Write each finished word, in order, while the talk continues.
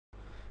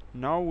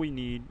Now we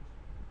need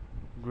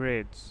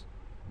grades.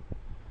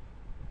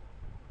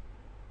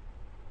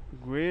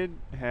 Grade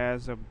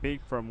has a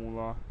big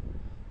formula,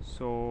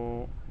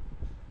 so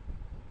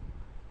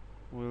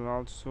we'll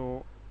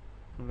also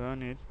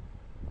learn it.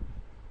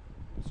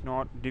 It's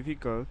not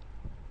difficult,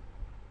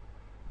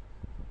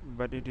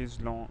 but it is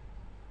long.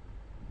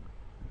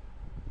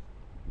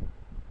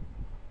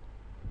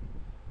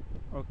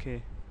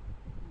 Okay,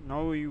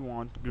 now we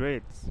want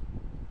grades.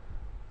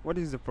 What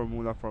is the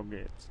formula for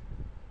grades?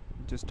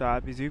 Just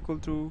type is equal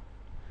to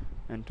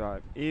and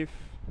type if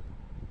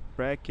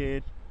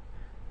bracket.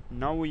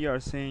 Now we are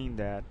saying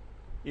that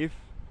if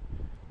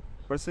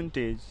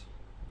percentage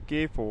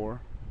k4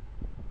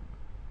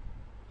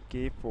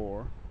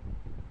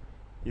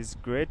 is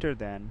greater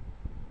than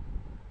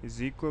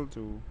is equal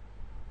to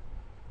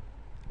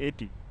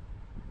 80.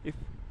 if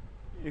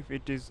if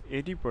it is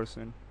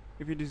 80%,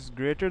 if it is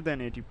greater than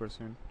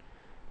 80%,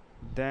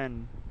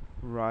 then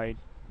write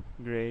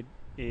grade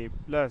A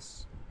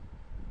plus.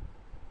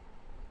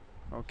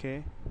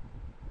 Okay,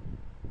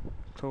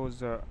 close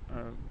the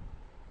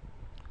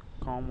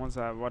commas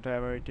or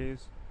whatever it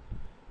is,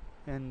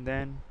 and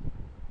then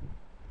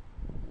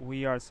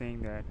we are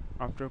saying that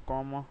after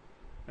comma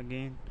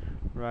again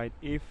write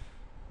if.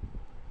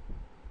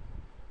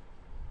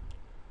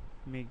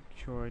 Make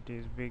sure it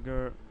is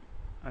bigger.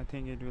 I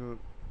think it will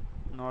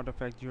not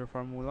affect your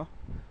formula.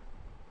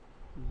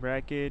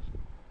 Bracket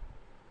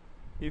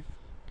if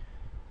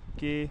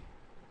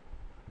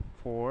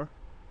k4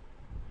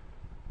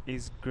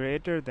 is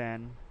greater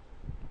than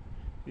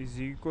is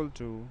equal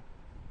to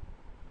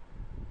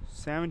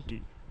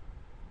 70.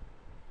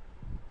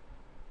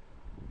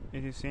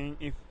 It is saying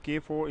if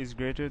k4 is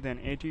greater than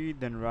 80,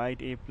 then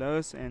write A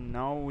plus, and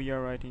now we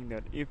are writing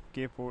that if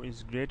k4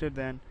 is greater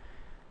than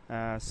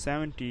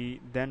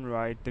 70, then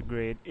write the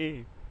grade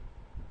A,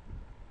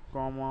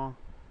 comma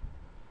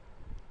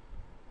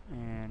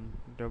and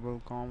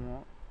double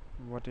comma,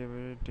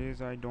 whatever it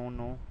is, I don't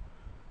know.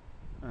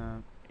 uh,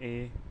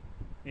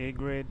 A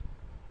grade,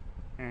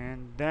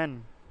 and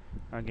then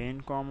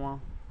again comma.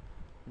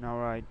 Now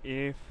write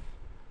if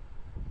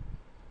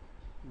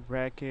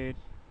bracket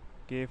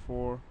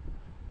k4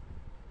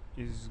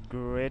 is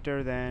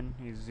greater than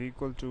is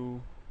equal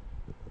to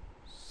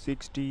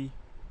 60,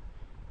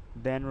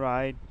 then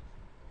write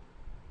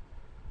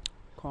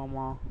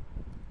comma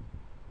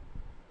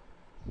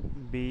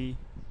B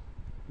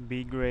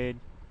grade,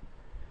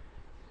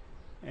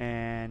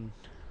 and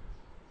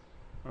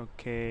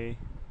okay,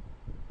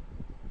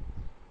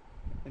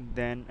 and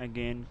then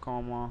again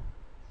comma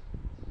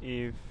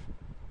if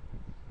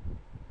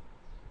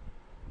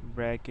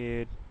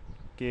bracket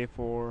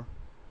k4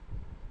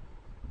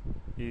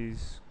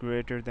 is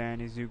greater than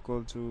is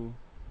equal to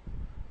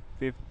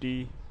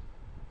 50,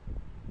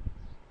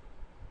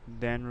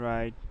 then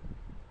write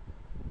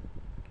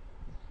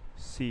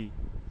C,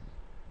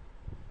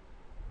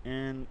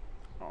 and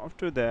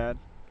after that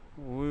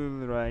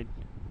we'll write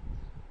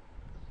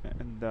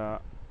the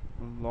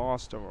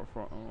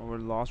our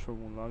last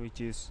formula, which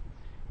is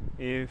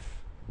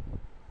if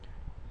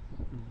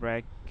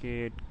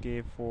bracket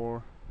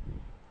k4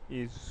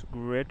 is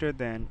greater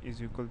than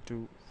is equal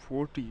to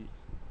 40,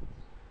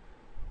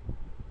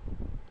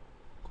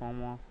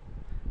 comma,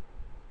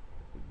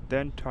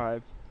 then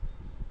type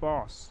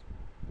pass.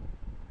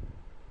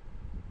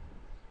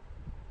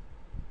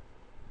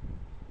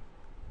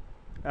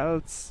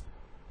 Else,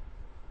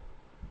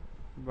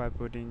 by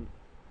putting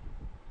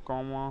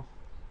comma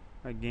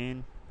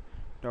again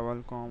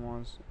double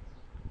commas,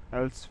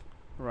 else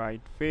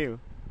write fail.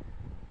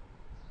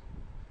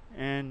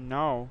 And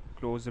now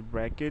close the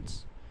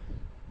brackets.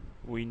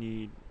 We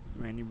need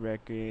many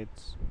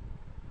brackets.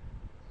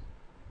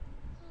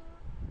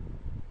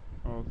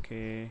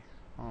 Okay,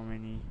 how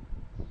many?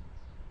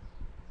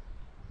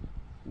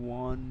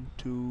 1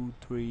 2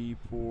 3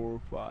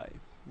 4 5.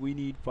 We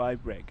need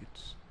 5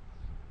 brackets.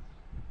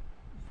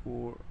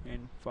 4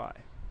 and 5,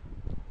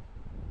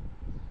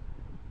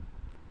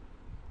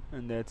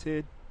 and that's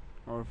it.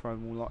 Our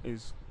formula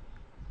is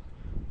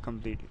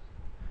completed.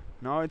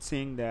 Now it's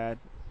saying that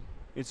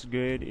his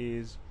grade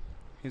is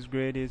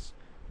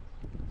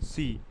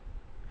C.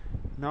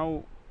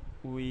 Now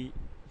we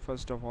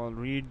first of all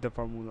read the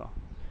formula.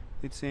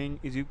 It's saying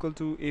is equal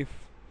to if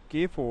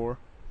k4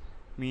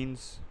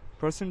 means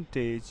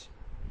percentage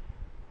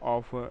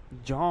of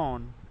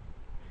John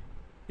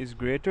is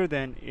greater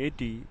than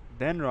 80,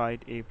 then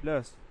write A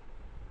plus.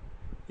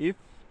 If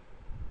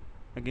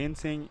again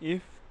saying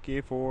if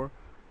k4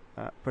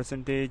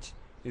 percentage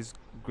is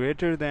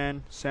greater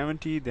than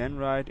 70, then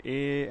write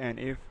A, and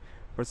if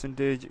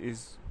percentage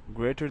is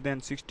greater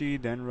than 60,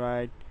 then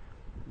write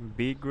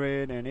B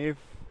grade, and if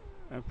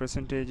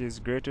percentage is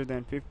greater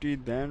than 50,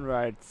 then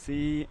write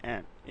C,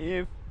 and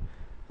if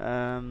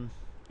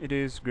it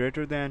is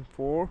greater than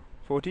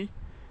 40,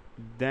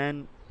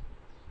 then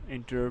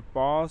enter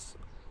pass.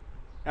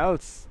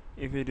 Else,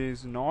 if it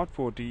is not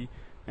 40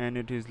 and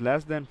it is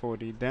less than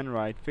 40, then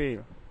write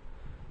fail.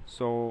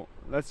 So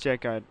let's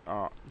check it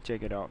out.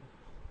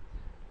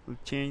 We'll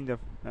change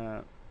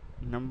the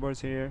numbers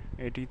here.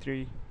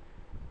 83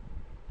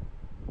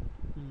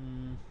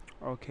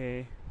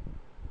 Okay,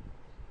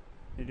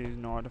 it is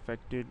not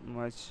affected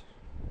much.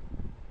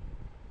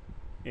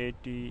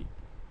 80.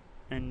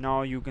 And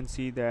now you can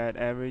see that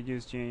average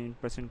is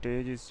changed,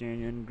 percentage is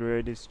changed, and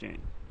grade is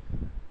changed.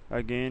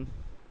 Again,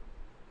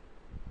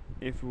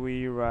 if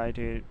we write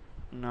it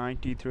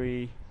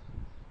 93,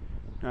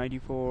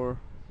 94,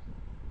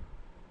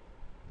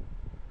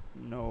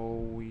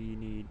 no, we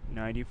need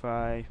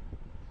 95.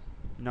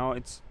 Now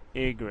it's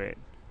A grade.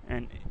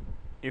 And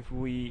if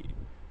we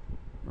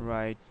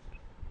write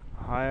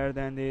higher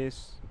than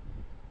this,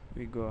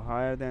 we go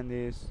higher than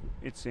this,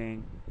 it's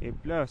saying A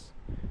plus.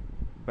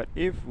 But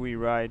if we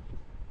write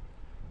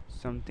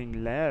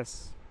something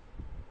less,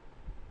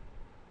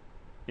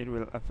 it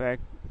will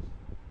affect,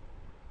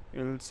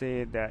 it will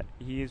say that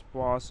he is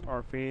pass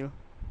or fail.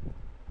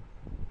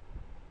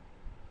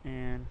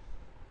 And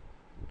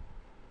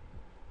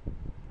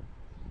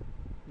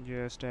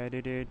just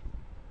edit it.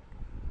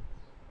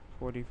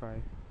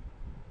 45.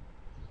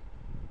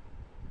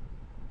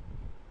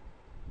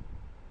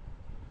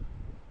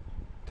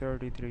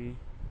 $33.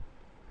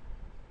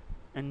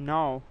 And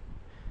now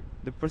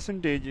the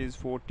percentage is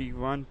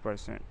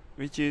 41%,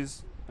 which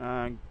is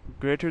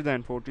greater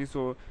than 40.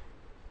 So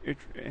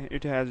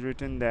it has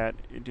written that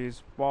it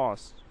is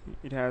pass.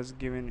 It has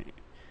given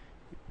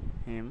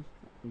him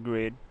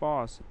grade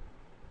pass.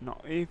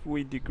 Now if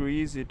we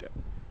decrease it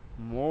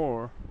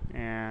more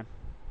and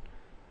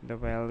the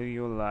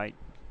value like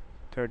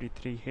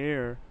 33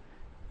 here,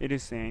 it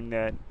is saying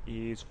that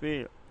he is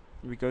failed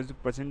because the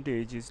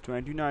percentage is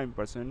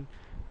 29%.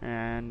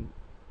 And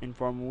in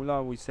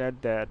formula we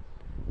said that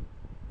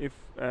if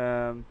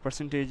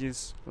percentage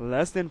is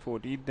less than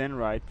 40, then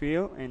write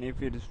fail, and if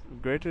it is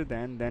greater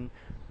than, then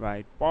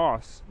write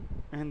pass.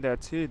 And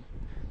that's it.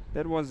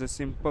 That was the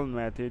simple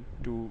method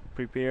to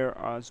prepare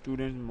a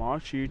student's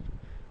mark sheet.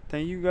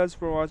 Thank you guys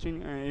for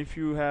watching, and if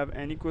you have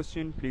any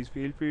question, please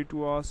feel free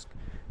to ask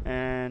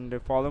and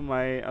follow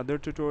my other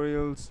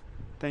tutorials.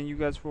 Thank you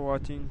guys for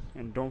watching,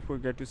 and don't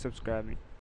forget to subscribe me.